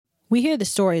We hear the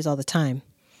stories all the time.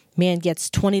 Man gets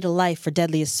 20 to life for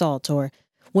deadly assault, or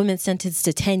women sentenced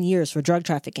to 10 years for drug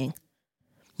trafficking.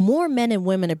 More men and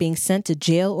women are being sent to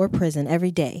jail or prison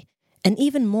every day, and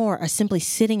even more are simply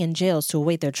sitting in jails to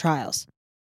await their trials.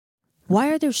 Why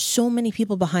are there so many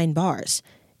people behind bars?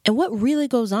 And what really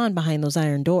goes on behind those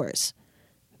iron doors?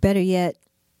 Better yet,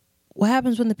 what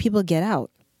happens when the people get out?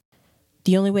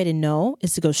 The only way to know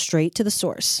is to go straight to the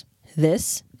source.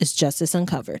 This is Justice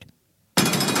Uncovered.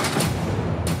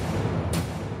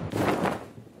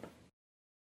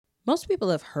 Most people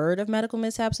have heard of medical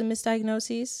mishaps and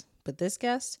misdiagnoses, but this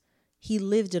guest, he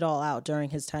lived it all out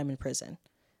during his time in prison.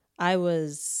 I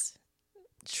was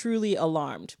truly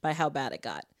alarmed by how bad it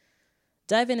got.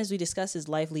 Dive in as we discuss his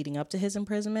life leading up to his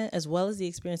imprisonment, as well as the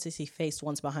experiences he faced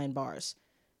once behind bars.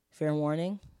 Fair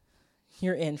warning,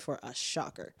 you're in for a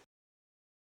shocker.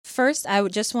 First, I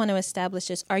would just want to establish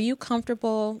this. Are you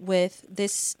comfortable with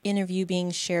this interview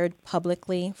being shared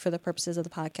publicly for the purposes of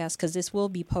the podcast? Because this will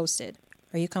be posted.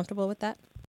 Are you comfortable with that?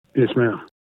 Yes, ma'am.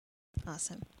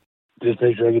 Awesome. Just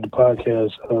make sure I get the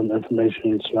podcast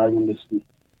information so I can listen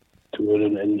to it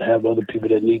and have other people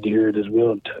that need to hear it as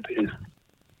well tap in.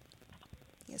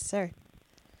 Yes, sir.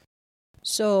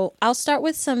 So I'll start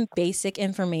with some basic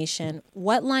information.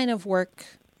 What line of work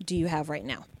do you have right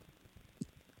now?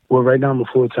 Well, right now I'm a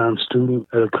full-time student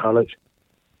at a college,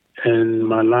 and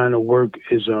my line of work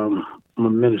is I'm a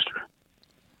minister.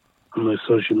 I'm an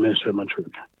associate minister at my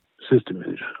church. Assistant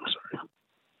minister, I'm sorry.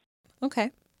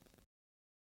 Okay.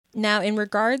 Now, in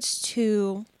regards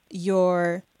to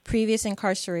your previous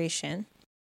incarceration,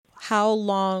 how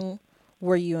long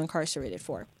were you incarcerated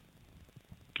for?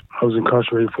 I was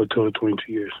incarcerated for a total of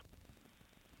 22 years.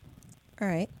 All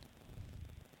right.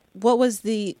 What was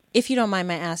if you don't mind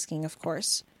my asking, of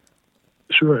course.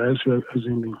 Sure, ask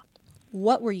anything.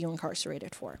 What were you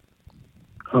incarcerated for?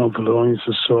 Felonious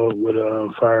assault with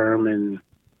a firearm and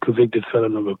convicted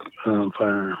felon of a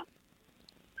firearm.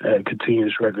 I had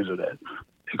continuous records of that.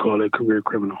 They call it career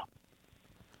criminal.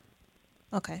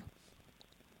 Okay.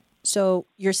 So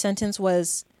your sentence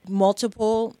was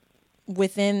multiple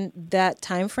within that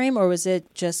time frame, or was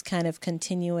it just kind of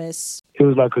continuous? It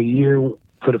was like a year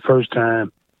for the first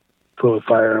time for a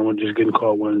firearm, when just getting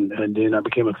caught one, and then I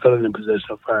became a felon in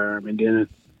possession of a firearm, and then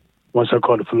once I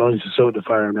caught the felonious assault with the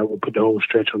firearm, I would put the whole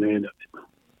stretch on the end of it.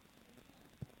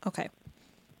 Okay.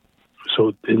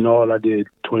 So in all, I did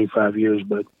 25 years,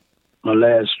 but my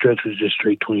last stretch was just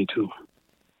straight 22.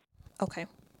 Okay.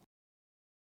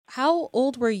 How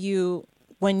old were you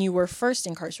when you were first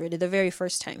incarcerated, the very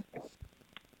first time?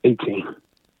 18.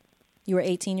 You were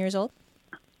 18 years old?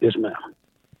 Yes, ma'am.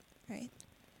 Right.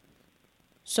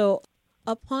 So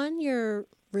upon your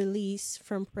release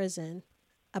from prison,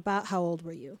 about how old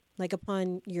were you? Like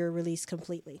upon your release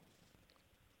completely?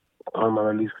 On my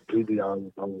release completely, I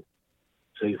would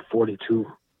say 42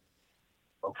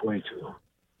 or 42.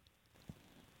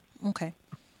 Okay.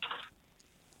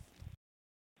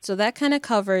 So that kind of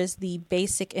covers the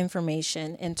basic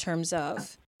information in terms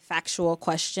of factual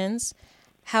questions.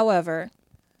 However,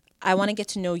 I want to get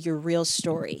to know your real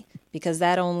story, because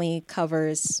that only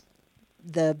covers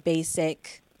the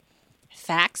basic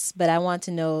facts, but I want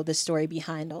to know the story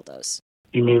behind all those.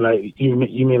 You mean like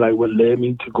what led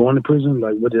me to going to prison?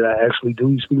 Like what did I actually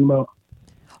do? You speaking about?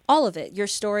 All of it, your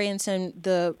story and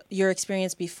your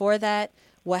experience before that,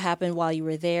 what happened while you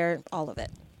were there, all of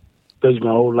it. That's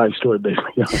my whole life story,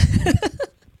 basically.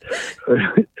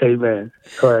 Hey, man.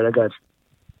 All right, I got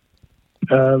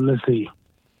you. Let's see.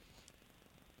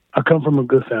 I come from a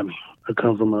good family. I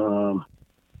come from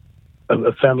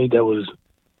a family that was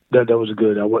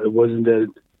good. It wasn't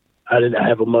that I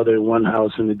have a mother in one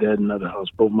house and a dad in another house.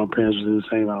 Both my parents was in the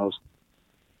same house.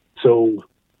 So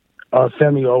our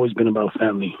family always been about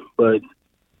family, but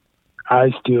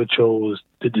I still chose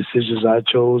the decisions I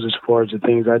chose as far as the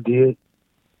things I did.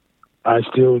 I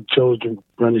still chose to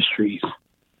run the streets.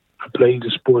 I played the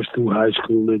sports through high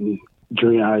school and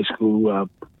junior high school. I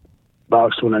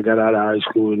boxed when I got out of high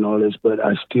school and all this, but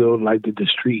I still liked the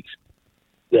streets.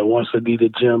 That once I leave the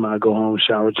gym, I go home,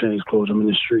 shower, change clothes. I'm in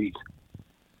the streets.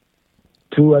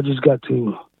 2, I just got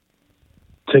to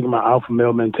take my alpha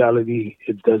male mentality,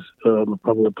 if that's a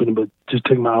proper way of putting it, but just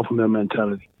take my alpha male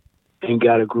mentality and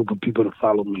got a group of people to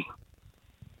follow me,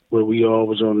 where we all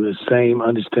was on the same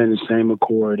understanding, same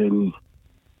accord, and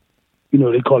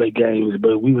they call it gangs,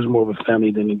 but we was more of a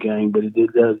family than a gang. But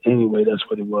anyway, that's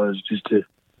what it was. Just to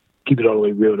keep it all the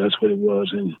way real, that's what it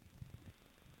was. And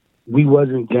we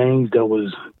wasn't gangs that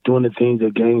was doing the things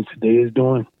that gangs today is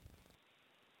doing.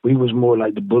 We was more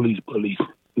like the bullies.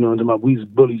 You know what I'm talking about? We was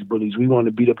bullies. We wanted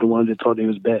to beat up the ones that thought they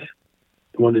was bad.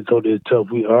 the one that thought it was tough.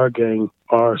 Our gang,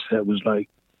 our set was like,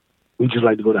 we just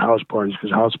like to go to house parties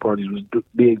because house parties was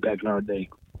big back in our day.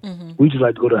 Mm-hmm. We just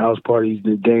like to go to house parties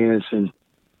and dance and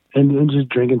just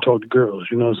drink and talk to girls,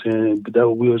 you know what I'm saying? But that's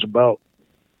what we was about.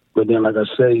 But then, like I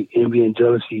say, envy and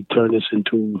jealousy turned us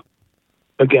into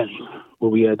a gang where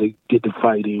we had to get to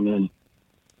fighting and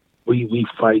we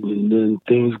fighting, and then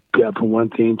things got from one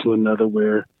thing to another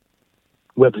where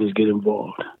weapons get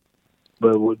involved.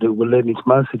 But what led me to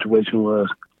my situation was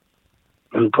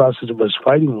in the process of us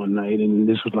fighting one night, and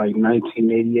this was like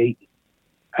 1988,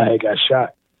 I had got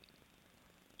shot.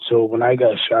 So when I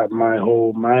got shot, my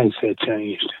whole mindset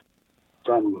changed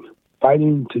from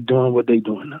fighting to doing what they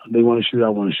doing now. They want to shoot, I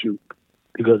want to shoot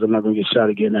because I'm not going to get shot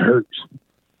again. It hurts.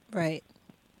 Right.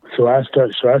 So I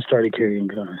started carrying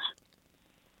guns.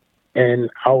 And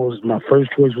my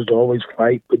first choice was to always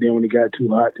fight, but then when it got too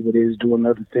hot, they was doing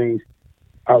other things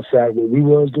outside what we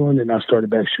was doing, then I started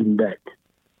back shooting back.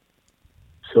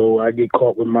 So I get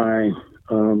caught with mine,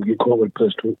 get caught with a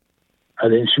pistol. I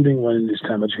didn't shoot anyone this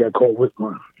time. I just got caught with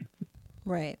one.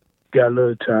 Right. Got a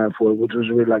little time for it, which was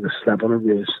really like a slap on the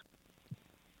wrist.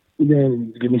 And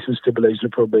then give me some stipulation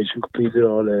of probation, completed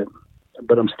all that.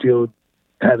 But I'm still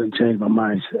haven't changed my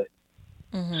mindset.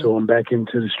 Mm-hmm. So I'm back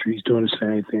into the streets doing the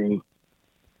same thing.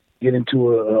 Get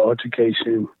into an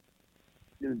altercation.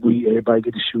 Everybody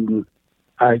get to shooting.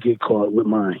 I get caught with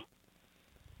mine.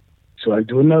 So I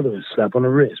do another slap on the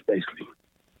wrist, basically.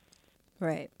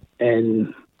 Right.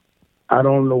 And I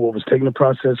don't know what was taking the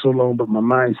process so long, but my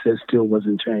mindset still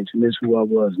wasn't changing. This is who I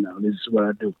was now. This is what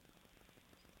I do.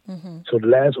 Mm-hmm. So the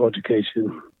last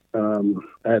altercation,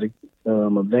 I had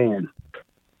a van.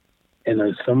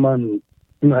 And someone,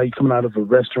 you know how you coming out of a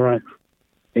restaurant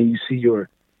and you see your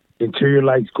interior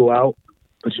lights go out,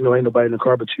 but you know ain't nobody in the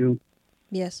car but you?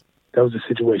 Yes. That was the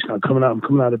situation. I'm coming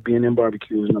out of B&M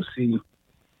barbecues, and I see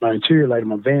my interior light in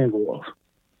my van go off.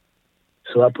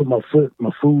 So I put my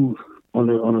food on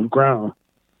the ground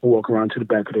and walk around to the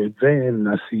back of the van, and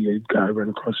I see a guy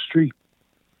running across the street.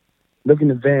 Look in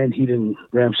the van, he didn't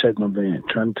ramshack my van,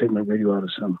 trying to take my radio out or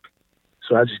something.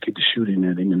 So I just get to shooting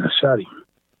at him, and I shot him.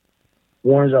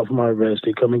 Warrants out for my arrest.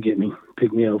 They come and get me,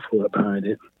 pick me up for behind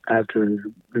it. After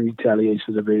the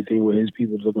retaliations of everything, where his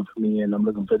people's looking for me and I'm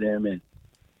looking for them, and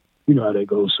you know how that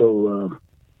goes. So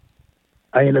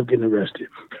I end up getting arrested.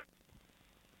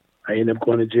 I end up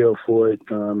going to jail for it.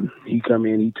 He come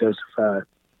in, he testified.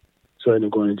 So I end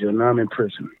up going to jail. Now I'm in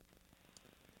prison.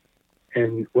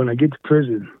 And when I get to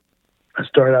prison, I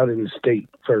start out in the state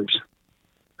first.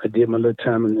 I did my little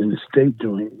time in the state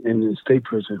joint, in the state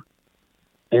prison.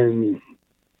 And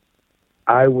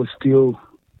I was still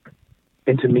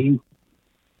into me,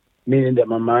 meaning that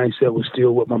my mindset was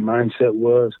still what my mindset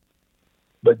was.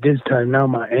 But this time now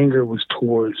my anger was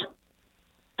towards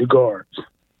the guards.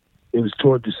 It was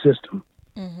toward the system.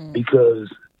 Mm-hmm. Because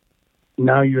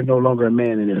now you're no longer a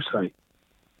man in their sight.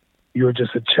 You're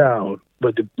just a child,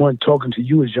 but the one talking to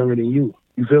you is younger than you.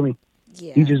 You feel me?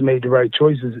 Yeah. He just made the right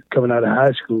choices coming out of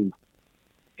high school.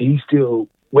 He's still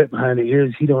wet behind the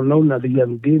ears. He don't know nothing. He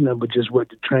hasn't did nothing but just what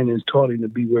the training's taught him to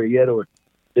be where he at, or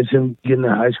it's him getting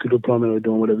a high school diploma or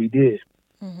doing whatever he did.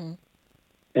 Mm-hmm.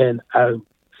 And I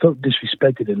felt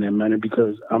disrespected in that manner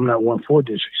because I'm not one for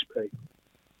disrespect.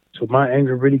 So my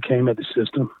anger really came at the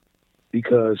system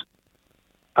because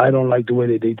I don't like the way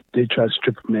that they try to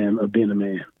strip a man of being a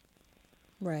man.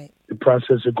 Right. The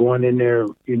process of going in there,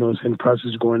 you know what I'm saying, the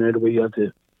process of going there the way you have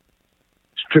to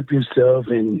strip yourself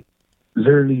and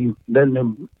literally letting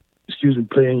them,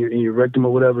 play in your rectum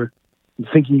or whatever,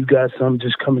 thinking you got something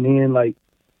just coming in, like,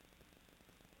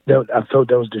 that, I felt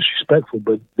that was disrespectful,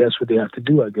 but that's what they have to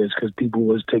do, I guess, because people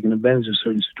was taking advantage of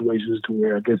certain situations to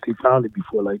where I guess they found it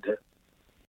before like that.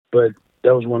 But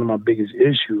that was one of my biggest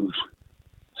issues.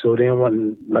 So then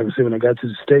like I said, when I got to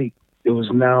the state, it was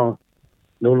now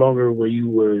no longer where you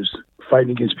was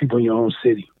fighting against people in your own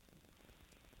city.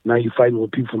 Now you're fighting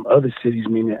with people from other cities,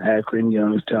 meaning Akron,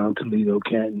 Youngstown, Toledo,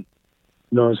 Canton.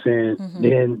 You know what I'm saying? Mm-hmm.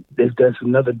 Then that's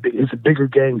another it's a bigger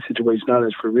gang situation now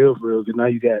that's for real, because now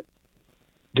you got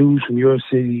dudes from your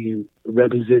city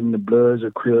representing the Bloods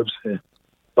or Crips or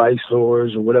Vice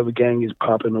Lords or whatever gang is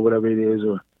popping or whatever it is,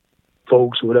 or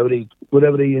folks or whatever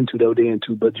they into, they're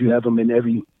into, but you have them in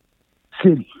every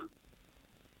city.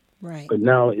 Right. But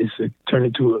now it's turned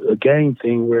into a gang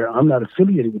thing where I'm not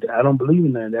affiliated with that. I don't believe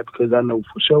in none of that because I know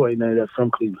for sure ain't none of that from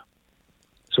Cleveland.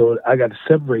 So I got to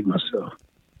separate myself.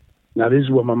 Now this is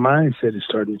where my mindset is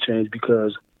starting to change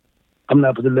because I'm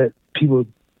not going to let people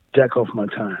jack off my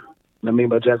time. What I mean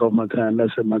by jack off my time, mess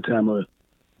up my time, or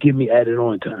give me added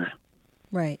on time.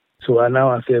 Right. So now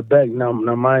I feel back. Now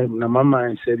my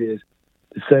mindset is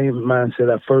the same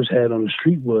mindset I first had on the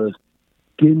street was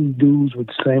getting dudes with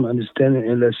the same understanding,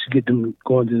 and let's get them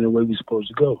going in the way we're supposed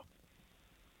to go.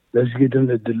 Let's get them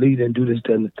to lead and do this,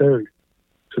 that, and the third.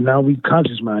 So now we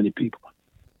conscious-minded people.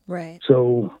 Right.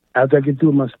 So after I get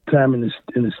through my time in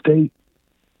the state,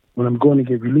 when I'm going to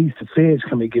get released, the feds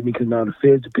come and get me because now the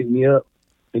feds will pick me up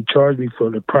and charge me for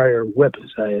the prior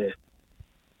weapons I had.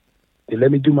 They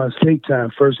let me do my state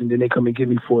time first, and then they come and get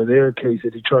me for their case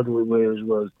that they charged me with,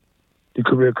 was the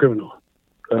career criminal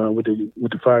with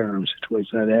the firearms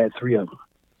situation. I had 3 of them.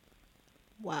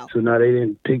 Wow. So now they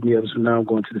didn't pick me up, so now I'm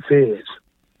going to the feds.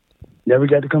 Never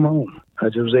got to come home. I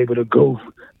just was able to go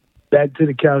back to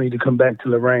the county to come back to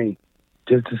Lorraine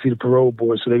just to see the parole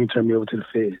board so they can turn me over to the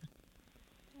feds.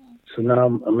 So now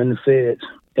I'm in the feds.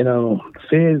 And the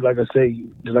feds, like I say,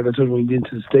 just like I told you, when you get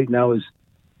into the state now, is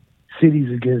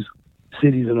cities against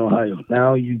cities in Ohio.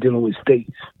 Now you're dealing with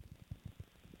states.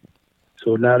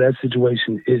 So now that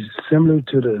situation is similar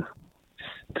to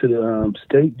the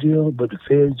state jail, but the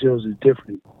feds jails is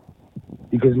different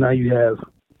because now you have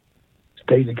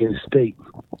state against state.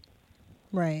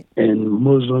 Right. And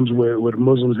Muslims, where the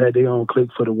Muslims had their own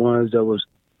clique for the ones that was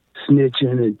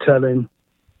snitching and telling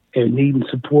and needing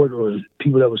support, or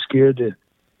people that were scared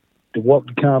to walk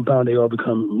the compound, they all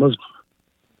become Muslim.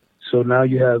 So now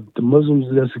you have the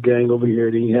Muslims, that's a gang over here.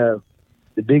 Then you have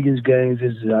the biggest gangs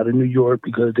is out of New York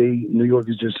because New York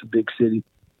is just a big city.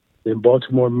 In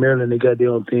Baltimore, Maryland, they got their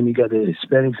own thing. You got the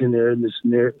Hispanics in there, and the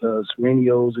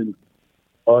Serenios, and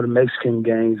all the Mexican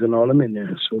gangs, and all them in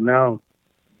there. So now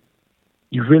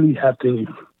you really have to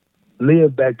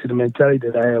live back to the mentality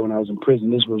that I had when I was in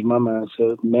prison. This was my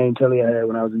mindset, the mentality I had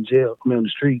when I was in jail, on the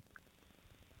street.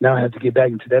 Now I have to get back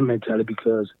into that mentality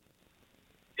because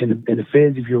in the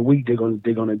feds, if you're weak, they're gonna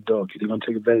dog you. They're gonna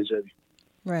take advantage of you.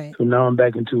 Right. So now I'm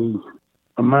back into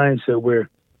a mindset where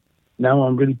now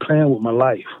I'm really playing with my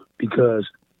life because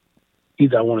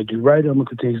either I want to do right or I'm gonna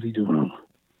continuously do wrong.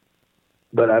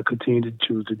 But I continue to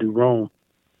choose to do wrong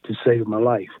to save my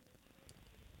life.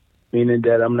 Meaning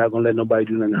that I'm not going to let nobody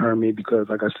do nothing to hurt me because,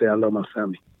 like I say, I love my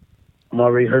family. I'm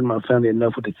already hurting my family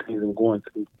enough with the things I'm going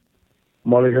through.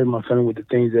 I'm already hurting my family with the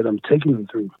things that I'm taking them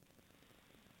through.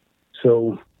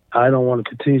 So I don't want to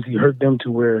continuously hurt them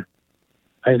to where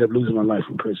I end up losing my life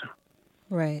in prison.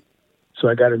 Right. So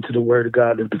I got into the Word of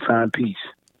God to find peace.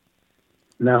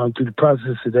 Now, through the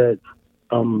process of that,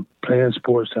 I'm playing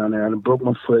sports down there. I broke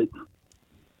my foot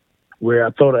where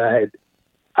I thought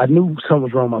I knew something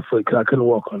was wrong with my foot because I couldn't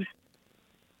walk on it.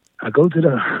 I go to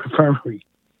the infirmary,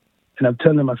 and I'm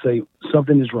telling them, I say,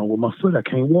 something is wrong with my foot. I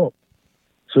can't walk.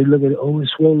 So you look at it, oh,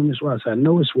 it's swollen. It's wrong. I say, I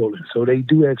know it's swollen. So they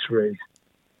do x-rays.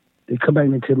 They come back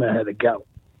and tell me I had a gout.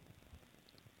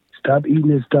 Stop eating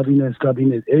this, stop eating that, stop eating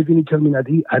this. Everything they tell me not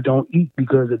to eat, I don't eat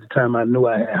because at the time I knew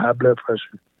I had high blood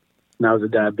pressure, and I was a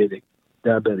diabetic.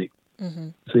 Mm-hmm.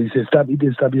 So he said, stop eating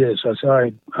this, stop eating that. So I said, all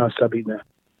right, I'll stop eating that.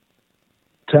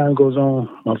 Time goes on,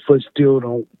 my foot still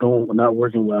not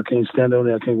working well. I can't stand on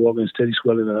it. I can't walk and steady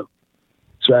swelling up.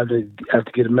 So I have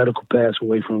to get a medical pass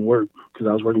away from work because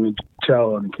I was working in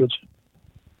chow in the kitchen.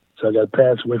 So I got a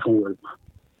pass away from work.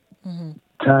 Mm-hmm.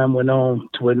 Time went on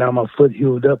to where now my foot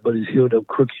healed up, but it's healed up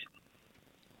crooked.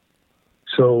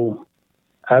 So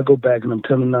I go back and I'm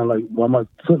telling him now, like, why my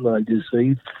foot like this? So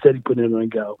he said he put it in a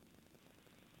gout.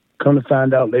 Come to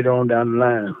find out later on down the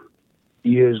line,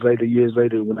 years later,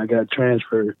 when I got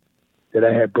transferred, that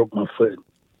I had broke my foot.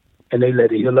 And they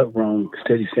let it heal up wrong,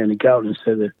 instead of saying the gout,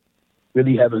 instead of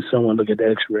really having someone look at the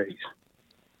x-rays.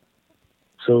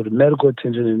 So the medical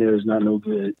attention in there is not no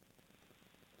good.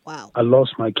 Wow. I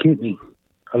lost my kidney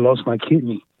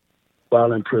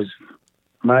while in prison.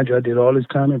 Mind you, I did all this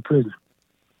time in prison.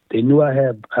 They knew I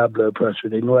had high blood pressure.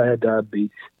 They knew I had diabetes.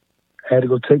 I had to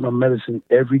go take my medicine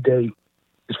every day.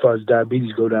 As far as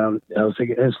diabetes go down, I was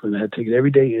taking insulin. I had to take it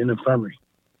every day in the infirmary,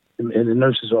 in the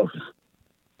nurse's office.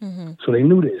 Mm-hmm. So they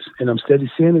knew this. And I'm steady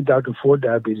seeing the doctor for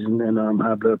diabetes and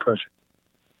high blood pressure.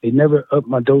 They never upped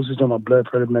my dosage on my blood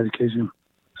pressure medication,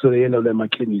 so they ended up letting my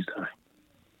kidneys die.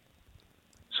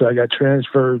 So I got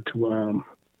transferred to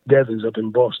Devens up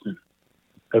in Boston.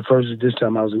 At first, at this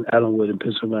time, I was in Allenwood in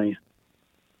Pennsylvania.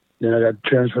 Then I got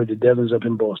transferred to Devens up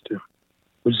in Boston,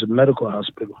 which is a medical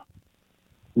hospital.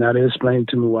 Now they explained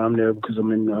to me why I'm there because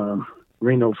I'm in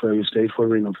renal failure, stage 4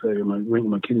 renal failure.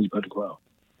 My kidneys about to go out.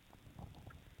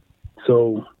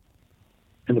 So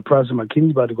in the process, my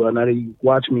kidneys about to go out. Now they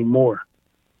watch me more,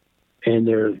 and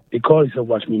they call themselves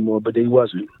watch me more, but they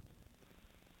wasn't.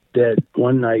 That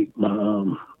one night,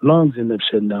 my lungs ended up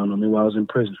shutting down on me while I was in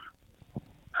prison.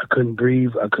 I couldn't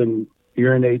breathe. I couldn't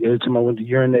urinate. Every time I went to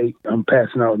urinate, I'm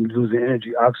passing out and losing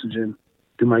energy, oxygen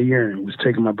through my urine. It was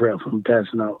taking my breath. I'm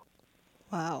passing out.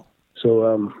 Wow.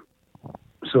 So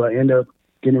I end up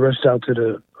getting rushed out to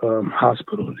the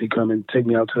hospital. They come and take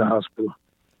me out to the hospital.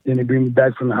 Then they bring me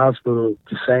back from the hospital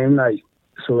the same night.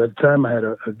 So at the time, I had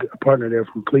a partner there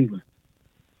from Cleveland.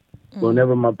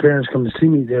 Whenever my parents come to see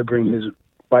me, they'll bring his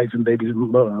wife and baby,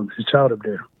 his child up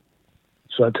there.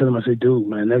 So I tell him, I say, dude,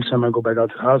 man, next time I go back out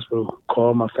to the hospital,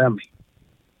 call my family.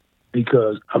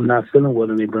 Because I'm not feeling well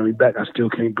and they bring me back. I still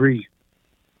can't breathe.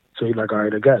 So he's like, all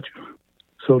right, I got you.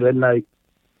 So that night,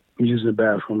 I'm using the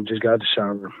bathroom, just got out the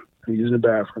shower. I'm using the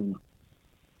bathroom.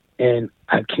 And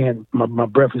I can't, my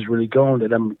breath is really gone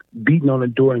that I'm beating on the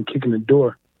door and kicking the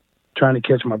door, trying to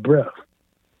catch my breath.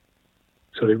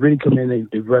 So they really come in,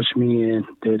 they rush me in.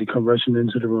 They come rushing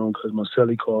into the room because my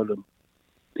cellie called them.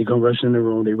 They come rushing in the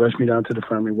room. They rush me down to the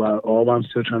infirmary while I'm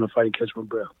still trying to fight and catch my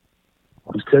breath.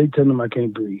 I'm steady telling them I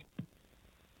can't breathe.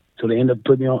 So they end up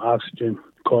putting me on oxygen,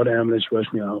 call the ambulance,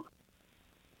 rush me out.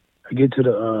 I get to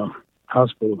the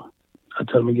hospital. I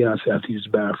tell them again, I say, I have to use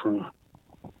the bathroom.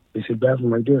 They said,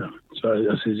 bathroom right there. So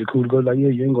I said, is it cool to go? Like, yeah,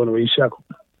 you ain't going to raise shackles.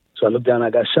 So I look down, I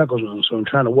got shackles on. So I'm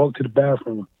trying to walk to the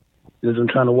bathroom. As I'm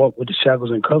trying to walk with the shackles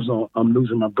and cuffs on, I'm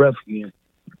losing my breath again.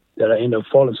 That I end up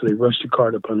falling, so they rushed the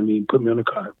cart up under me and put me on the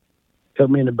cart.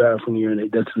 Helped me in the bathroom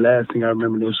urinate. That's the last thing I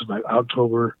remember. This was like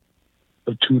October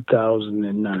of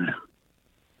 2009.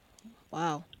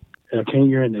 Wow. And I can't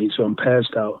urinate, so I'm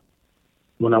passed out.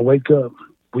 When I wake up,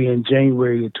 we in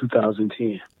January of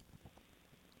 2010.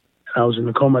 I was in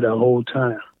a coma that whole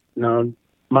time. Now,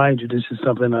 mind you, this is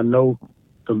something I know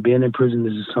from being in prison.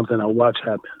 This is something I watch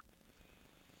happen.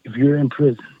 If you're in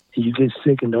prison and you get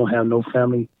sick and don't have no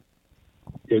family,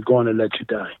 they're going to let you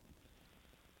die.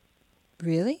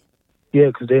 Really? Yeah,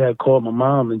 because they had called my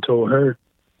mom and told her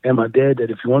and my dad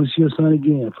that if you want to see your son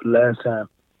again for the last time,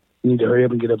 you need to hurry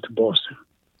up and get up to Boston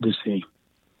to see him.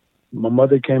 My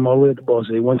mother came all the way to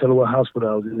Boston. They wouldn't tell her what hospital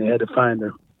I was in. They had to find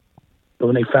her. But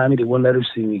when they found me, they wouldn't let her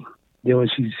see me. Then when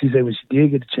she said when she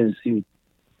did get the chance to see me,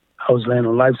 I was laying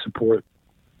on life support,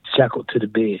 shackled to the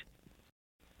bed.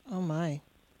 Oh, my.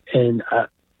 And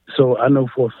so I know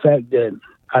for a fact that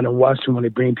I done watched them when they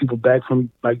bring people back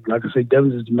from, like I say,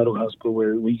 Devens is the medical hospital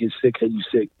where you get sick, had you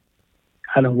sick.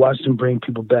 I done watched them bring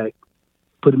people back,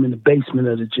 put them in the basement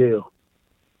of the jail.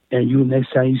 And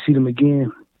next time you see them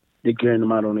again, they're carrying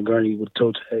them out on a gurney with a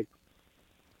toe tag.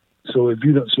 So if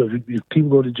people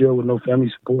go to jail with no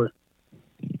family support,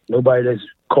 nobody that's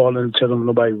calling, telling them,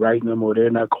 nobody writing them, or they're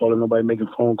not calling, nobody making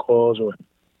phone calls or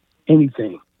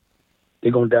anything,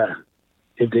 they're going to die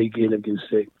if they end up getting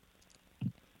sick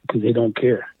because they don't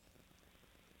care.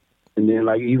 And then,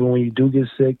 like, even when you do get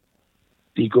sick,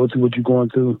 you go through what you're going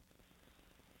through,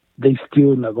 they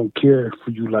still not going to care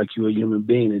for you like you're a human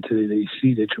being until they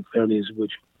see that your family is with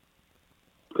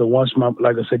you. But once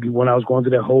like I said, when I was going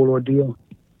through that whole ordeal,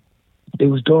 they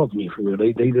was dogging me for real.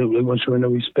 They weren't showing no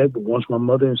respect. But once my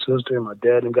mother and sister and my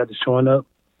dad and got to showing up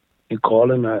and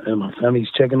calling, and my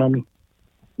family's checking on me,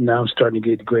 now I'm starting to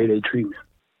get grade A treatment.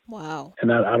 Wow.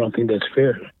 And I don't think that's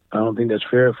fair. I don't think that's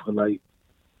fair for, like,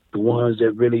 the ones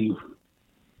that really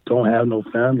don't have no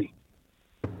family.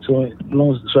 So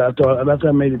after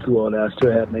I made it through all that, I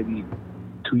still had maybe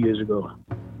 2 years ago.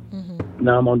 Mm-hmm.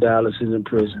 Now I'm on dialysis in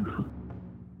prison.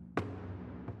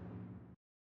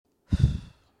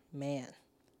 Man,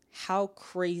 how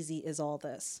crazy is all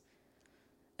this?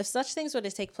 If such things were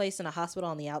to take place in a hospital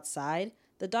on the outside,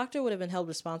 the doctor would have been held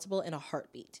responsible in a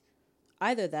heartbeat.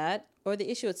 Either that, or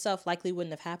the issue itself likely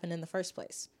wouldn't have happened in the first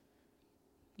place.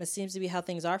 That seems to be how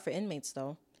things are for inmates,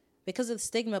 though. Because of the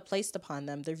stigma placed upon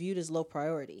them, they're viewed as low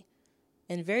priority.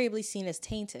 Invariably seen as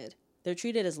tainted, they're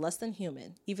treated as less than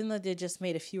human, even though they just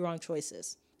made a few wrong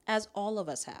choices, as all of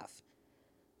us have.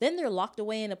 Then they're locked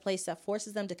away in a place that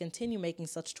forces them to continue making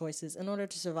such choices in order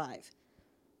to survive.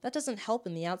 That doesn't help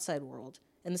in the outside world,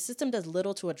 and the system does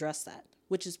little to address that,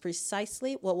 which is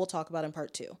precisely what we'll talk about in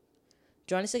part 2.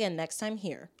 Join us again next time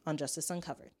here on Justice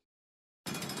Uncovered.